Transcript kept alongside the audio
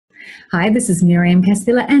Hi, this is Miriam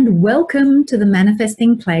Castilla, and welcome to the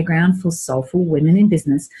Manifesting Playground for Soulful Women in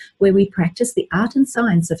Business, where we practice the art and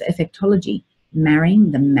science of effectology,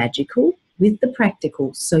 marrying the magical with the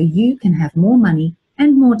practical so you can have more money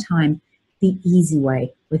and more time the easy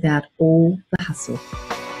way without all the hustle.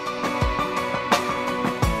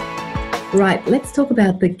 Right, let's talk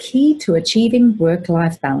about the key to achieving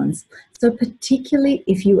work-life balance. So particularly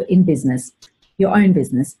if you're in business, your own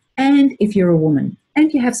business, and if you're a woman,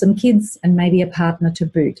 and you have some kids and maybe a partner to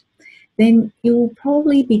boot, then you'll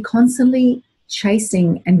probably be constantly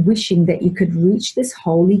chasing and wishing that you could reach this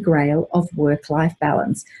holy grail of work-life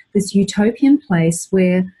balance, this utopian place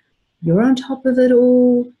where you're on top of it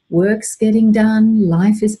all, work's getting done,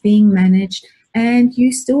 life is being managed, and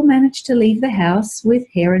you still manage to leave the house with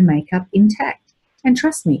hair and makeup intact. And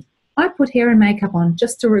trust me, I put hair and makeup on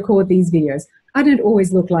just to record these videos. I don't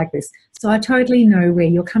always look like this, so I totally know where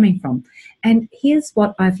you're coming from. And here's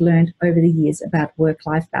what I've learned over the years about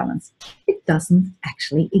work-life balance. It doesn't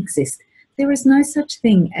actually exist. There is no such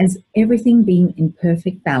thing as everything being in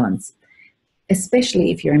perfect balance, especially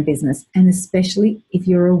if you're in business and especially if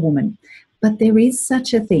you're a woman. But there is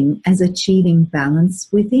such a thing as achieving balance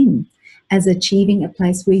within, as achieving a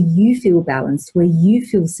place where you feel balanced, where you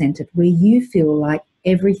feel centered, where you feel like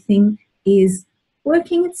everything is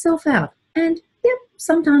working itself out. And yep,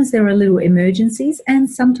 sometimes there are little emergencies and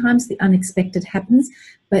sometimes the unexpected happens,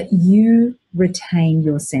 but you retain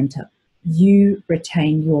your center. You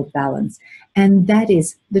retain your balance. And that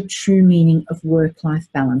is the true meaning of work-life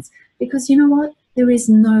balance. Because you know what? There is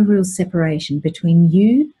no real separation between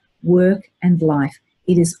you, work, and life.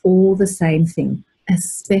 It is all the same thing,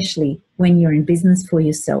 especially when you're in business for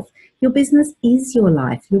yourself. Your business is your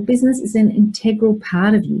life. Your business is an integral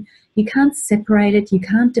part of you. You can't separate it. You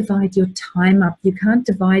can't divide your time up. You can't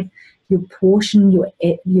divide your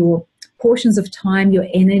portions of time, your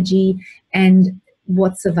energy, and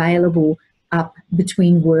what's available up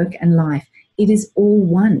between work and life. It is all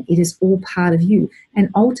one. It is all part of you. And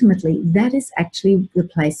ultimately, that is actually the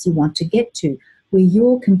place you want to get to, where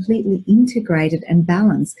you're completely integrated and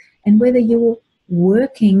balanced. And whether you're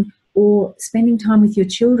working or spending time with your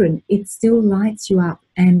children, it still lights you up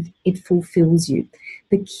and it fulfills you.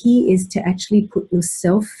 The key is to actually put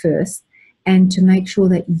yourself first and to make sure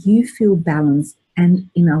that you feel balanced and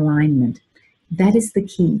in alignment. That is the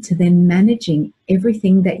key to then managing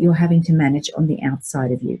everything that you're having to manage on the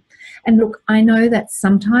outside of you. And look, I know that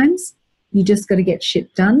sometimes you just got to get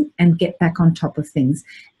shit done and get back on top of things.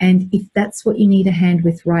 And if that's what you need a hand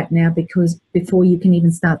with right now, because before you can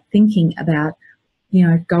even start thinking about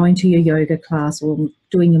going to your yoga class or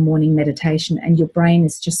doing your morning meditation and your brain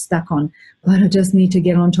is just stuck on, but I just need to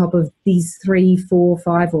get on top of these 3, 4,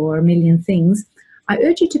 5 or a million things, I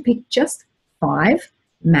urge you to pick just 5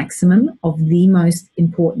 maximum of the most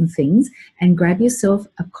important things and grab yourself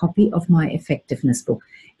a copy of my effectiveness book.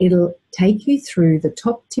 It'll take you through the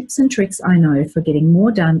top tips and tricks I know for getting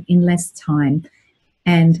more done in less time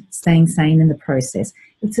and staying sane in the process.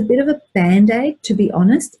 It's a bit of a band-aid, to be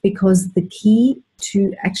honest, because the key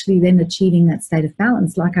to actually then achieving that state of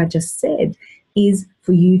balance, like I just said, is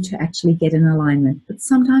for you to actually get in alignment. But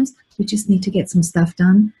sometimes we just need to get some stuff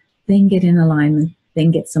done, then get in alignment,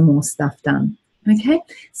 then get some more stuff done. Okay,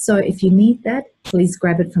 so if you need that, please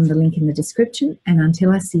grab it from the link in the description. And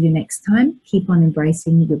until I see you next time, keep on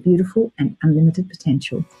embracing your beautiful and unlimited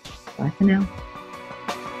potential. Bye for now.